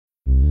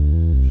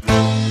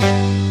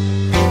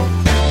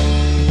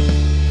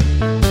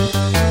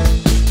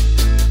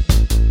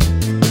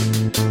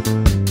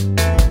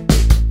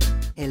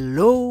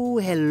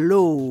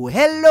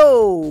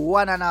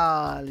one and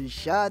all,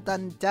 short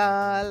and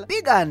tall,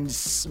 big and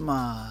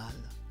small.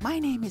 My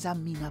name is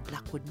Amina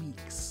Blackwood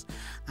Meeks,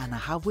 and I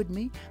have with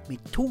me my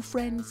two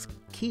friends,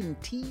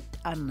 Kinteet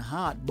and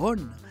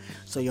Heartbun.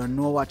 So you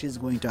know what is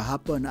going to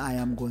happen. I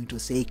am going to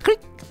say click,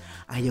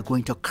 and you're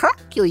going to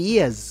crack your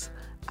ears,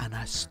 and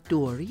a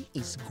story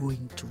is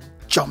going to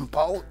jump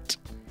out.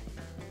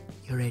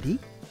 You ready?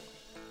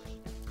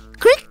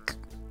 Click!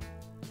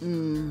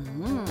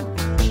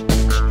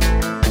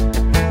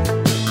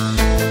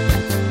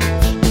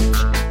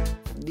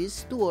 This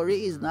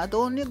story is not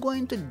only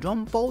going to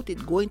jump out,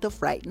 it's going to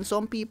frighten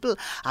some people.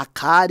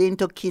 According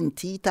to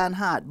Kinteet and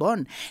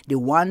Heartbun, the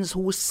ones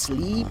who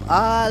sleep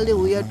all the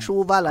way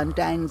through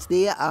Valentine's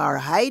Day or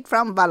hide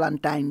from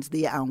Valentine's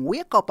Day and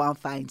wake up and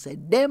find say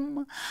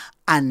them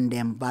and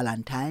them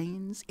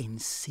Valentines in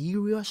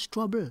serious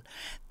trouble,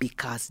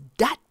 because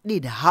that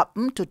did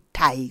happen to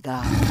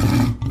Tiger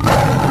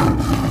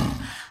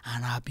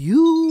and a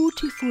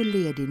beautiful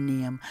lady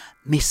named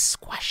Miss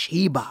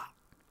Kwashiba.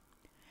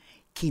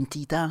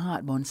 Kinteet and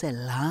Heartbun say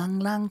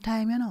long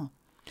time, you know.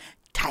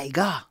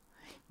 Tiger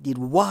did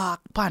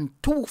walk on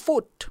 2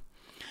 foot,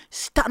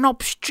 stand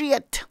up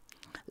straight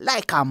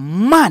like a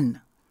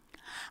man,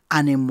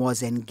 and him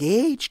was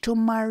engaged to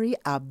marry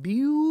a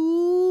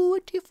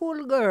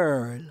beautiful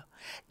girl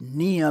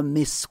named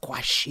Miss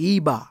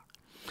Kwashiba.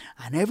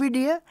 And every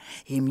day,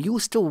 him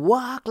used to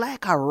walk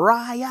like a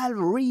royal,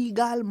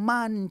 regal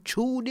man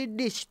through the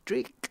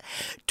district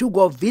to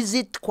go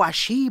visit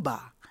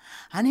Kwashiba.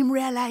 And him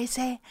realize,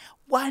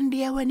 one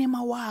day when him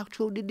a walk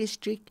through the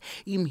district,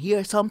 him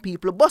hear some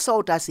people bust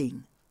out a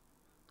sing.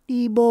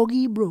 The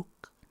buggy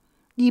broke,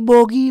 the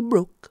buggy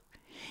broke,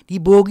 the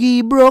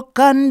buggy broke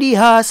and the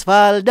horse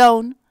fall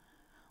down.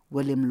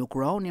 Well, him look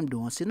round, him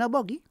don't see no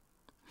buggy,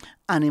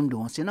 and him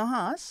don't see no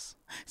horse.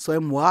 So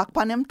him walk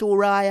on him two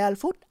royal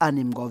foot and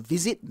him go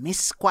visit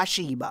Miss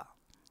Kwashiba.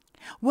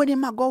 When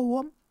him a go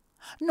home,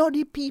 now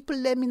the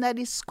people them in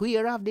the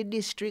square of the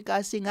district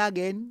a sing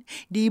again.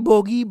 The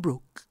buggy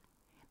broke,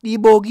 the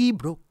buggy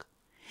broke,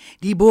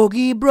 the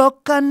buggy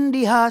broke and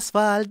the horse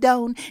fall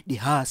down, the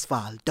horse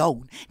fall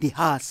down, the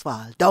horse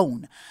fall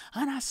down.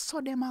 And I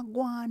saw them a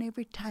go on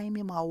every time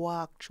him a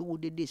walk through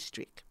the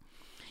district.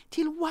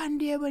 Till one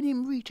day when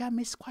him reach a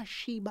Miss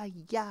Kwashiba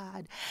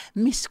yard,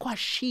 Miss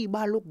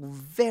Kwashiba look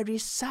very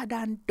sad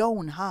and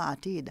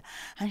downhearted.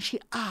 And she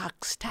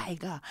asks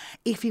Tiger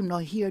if him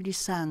not hear the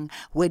song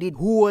where the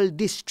whole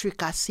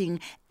district a sing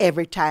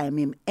every time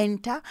him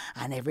enter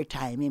and every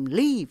time him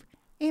leave.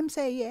 Him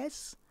say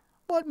yes,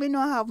 but me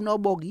no have no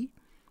buggy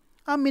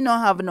and me no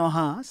have no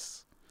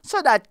horse,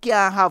 so that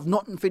can't have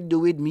nothing to do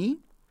with me.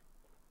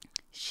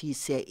 She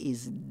say,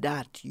 is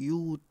that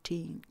you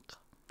think?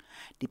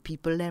 The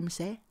people them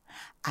say,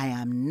 I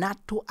am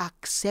not to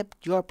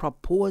accept your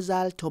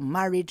proposal to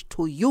marriage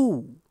to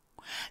you,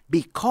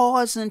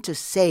 because to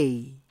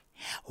say,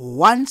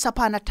 once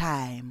upon a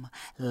time,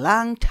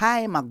 long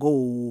time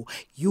ago,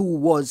 you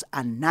was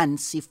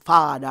Ananse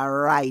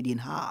father riding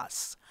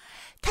horse.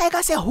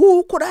 Tiger say,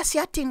 who could I see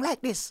a thing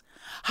like this?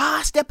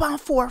 Horse step on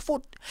 4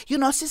 foot. You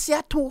know, see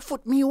a 2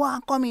 foot me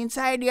want come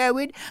inside here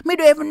with. Me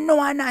don't even know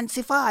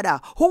Ananse father.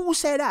 Who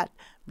said that?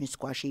 Miss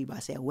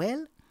Kwashiba say,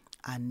 well,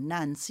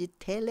 Ananse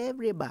tell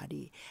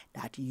everybody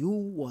that you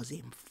was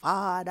him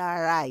father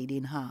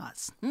riding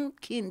horse.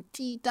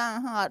 Kinteet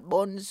and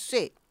Heartbun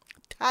say,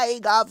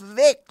 Tiger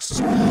vex.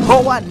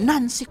 How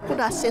Ananse could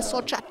have said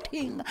such a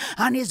thing,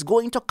 and is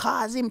going to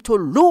cause him to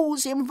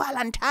lose him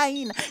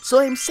Valentine. So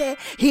him say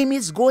him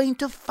is going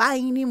to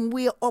find him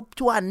way up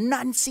to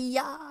Ananse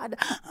yard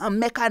and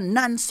make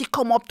Ananse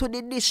come up to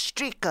the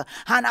district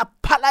and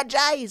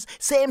apologize.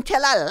 Say him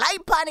tell a lie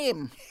on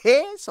him.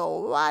 Hey,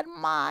 so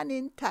one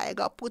morning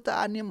Tiger put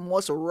on him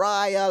most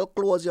royal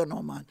clothes, you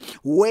know, man.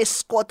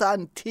 Waistcoat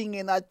and thing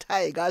in a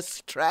tiger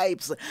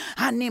stripes,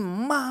 and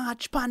him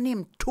march on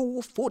him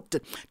 2 foot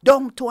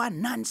down to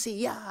Ananse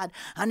yard,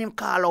 and him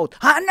call out,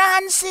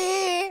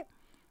 Ananse!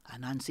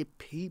 Ananse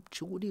peep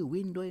through the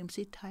window, him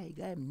see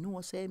Tiger, him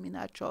know say him in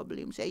a trouble.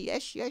 Him say,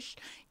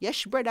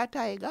 yes, brother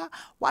Tiger,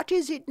 what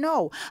is it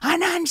now?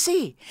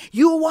 Ananse,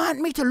 you want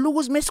me to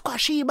lose Miss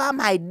Kwashiba,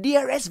 my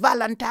dearest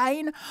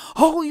Valentine?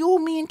 How you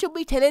mean to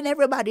be telling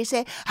everybody,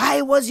 say,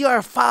 I was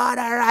your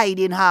father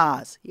riding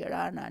horse? Here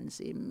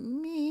Ananse,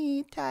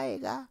 me,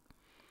 Tiger,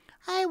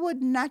 I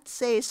would not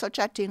say such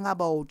a thing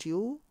about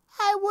you.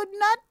 I would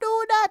not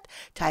do that.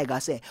 Tiger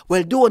say,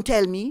 well, don't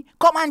tell me.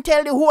 Come and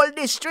tell the whole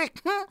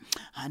district.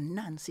 And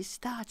Nancy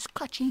starts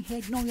scratching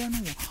head. Now you know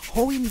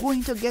how him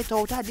going to get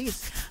out of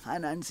this.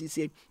 And Nancy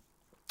said,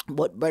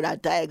 but brother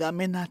Tiger,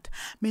 me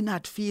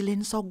not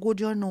feeling so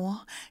good, you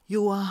know.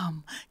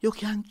 You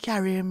can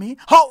carry me.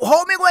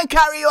 How me going to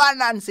carry you,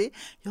 Ananse?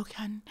 You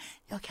can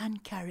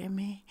carry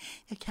me.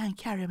 You can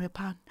carry me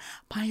pan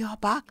your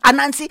back.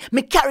 Ananse,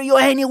 me carry you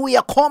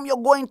anywhere. Come, you're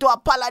going to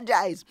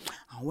apologize.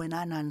 And when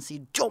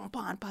Ananse jump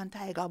on pan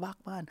Tiger back,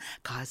 man,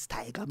 cause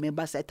Tiger,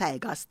 remember say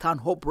Tiger stand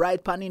up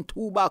right pan in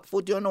 2 back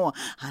foot, you know.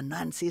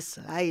 Ananse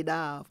slide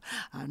off.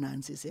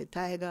 Ananse say,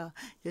 Tiger,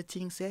 you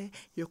think say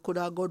you could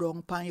have go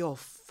down pan your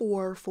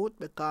 4 foot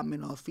because me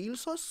no feel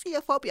so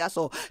safe up here.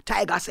 So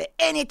Tiger say,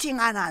 anything,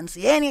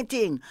 Ananse,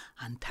 anything.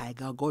 And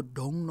Tiger go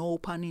down now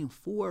pan in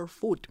 4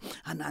 foot.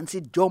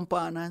 Ananse jump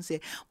on and say,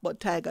 but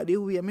Tiger, the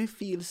way me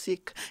feel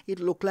sick, it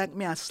look like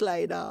me a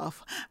slide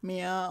off.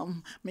 Me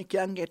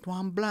can get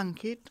one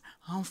blanket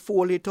and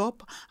fold it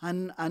up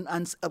and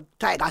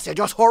Tiger say,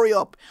 just hurry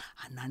up.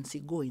 And Nancy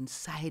go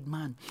inside,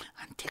 man,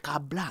 and take a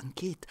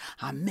blanket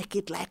and make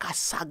it like a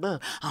saddle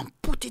and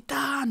put it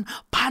on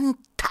pan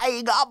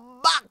Tiger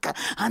back,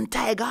 and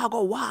Tiger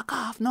go walk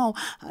off now.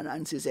 And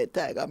Nancy said,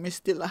 Tiger, me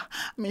still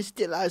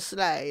a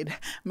slide.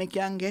 Me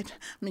can get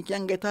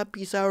a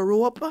piece of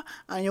rope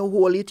and you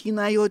hold it in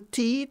your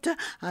teeth,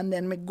 and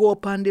then me go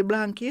up on the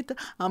blanket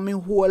and me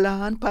hold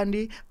on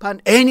pan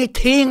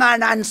anything. And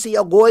Nancy,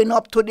 you're going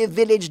up to the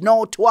village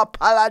now to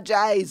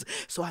apologize.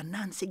 So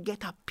Nancy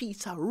get a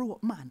piece of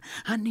rope, man,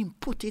 and him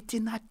put it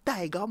in a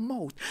Tiger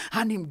mouth,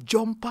 and him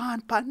jump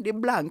on pan the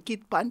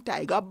blanket pan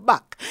Tiger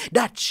back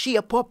that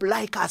shape up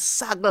like a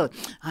saddle.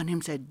 And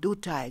him said, do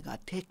Tiger,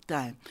 take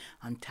time.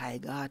 And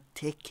Tiger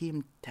take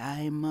him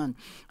time, man.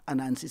 And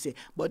Nancy say,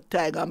 but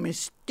Tiger, me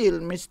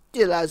still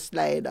a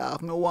slide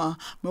off. Me want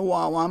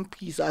one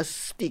piece of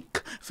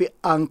stick for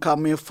anchor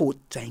me foot.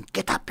 Saying,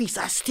 get a piece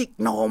of stick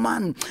now,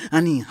 man.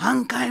 And he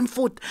anchor him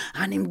foot,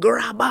 and him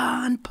grab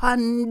on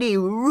pan the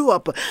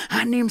rope,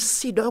 and him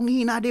sit down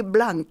in the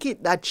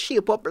blanket that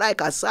shape up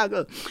like a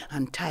saddle.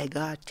 And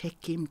Tiger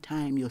take him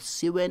time. You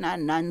see, when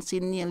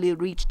Nancy nearly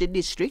reached the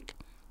district,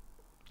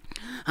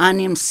 and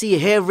him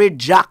see every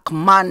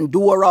jackman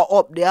door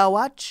up there,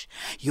 watch.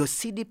 You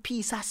see the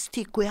piece of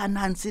stick where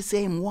Nancy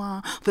say him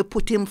want to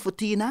put him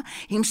foot in,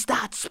 him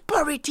start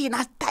spur it in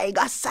a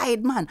Tiger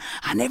side, man.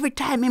 And every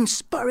time him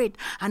spur it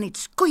and it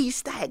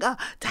squeeze Tiger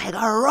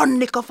run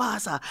little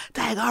faster.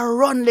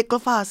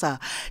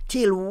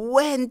 Till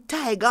when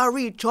Tiger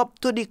reach up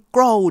to the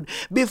crowd,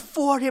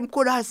 before him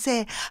could have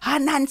say,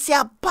 Nancy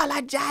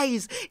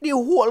apologize, the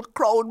whole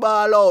crowd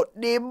ball out.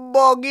 The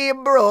buggy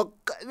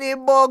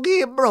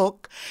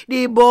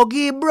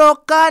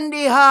broke and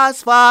the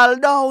horse fall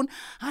down.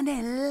 And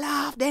then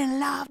laugh.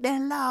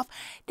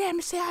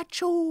 Them say a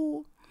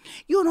true.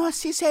 You know,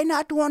 she say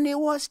not only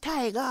was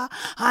Tiger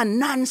and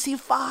Nancy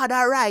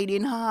father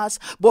riding horse,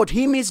 but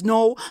him is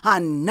now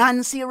and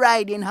Nancy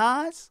riding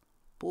horse.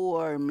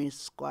 Poor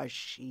Miss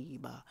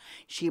Quashiba.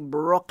 She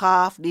broke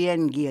off the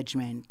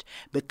engagement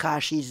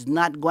because she's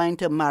not going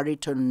to marry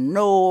to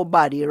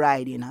nobody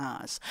riding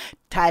horse.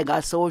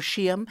 Tiger so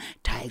shame,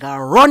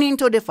 Tiger run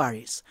into the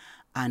forest.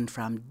 And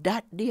from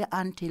that day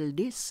until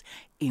this,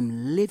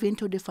 him live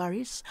into the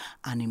forest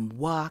and him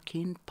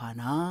walking pan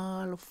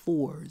all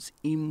fours.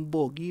 Him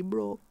buggy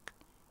broke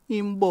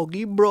and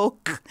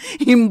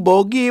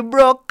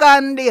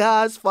the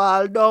horse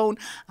fall down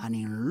and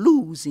him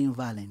losing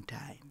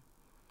Valentine.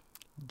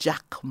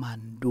 Jack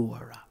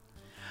Mandora.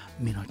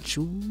 Me no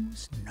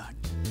choose none.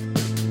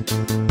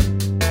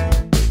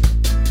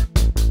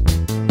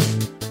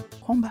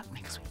 Come back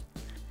next week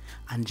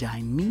and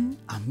join me,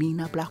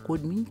 Amina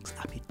Blackwood Meeks,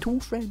 and my 2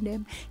 friends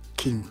them,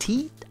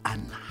 Kinteet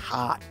and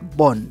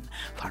Heartbun,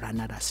 for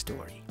another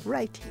story.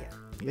 Right here.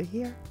 You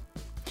hear?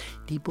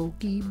 The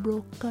buggy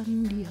broke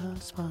and the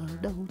horse fall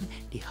down.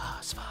 The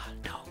horse fall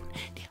down.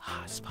 The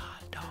horse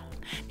fall down.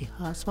 The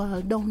horse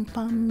fall down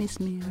from Miss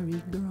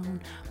Mary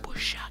ground.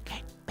 Busha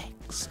get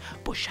Bex.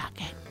 Busha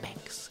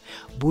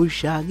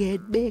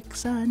get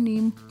Bex and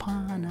him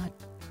pan a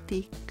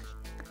tick.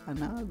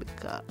 And all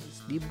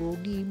because the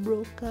buggy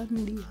broke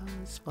and the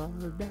horse fall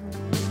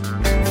down.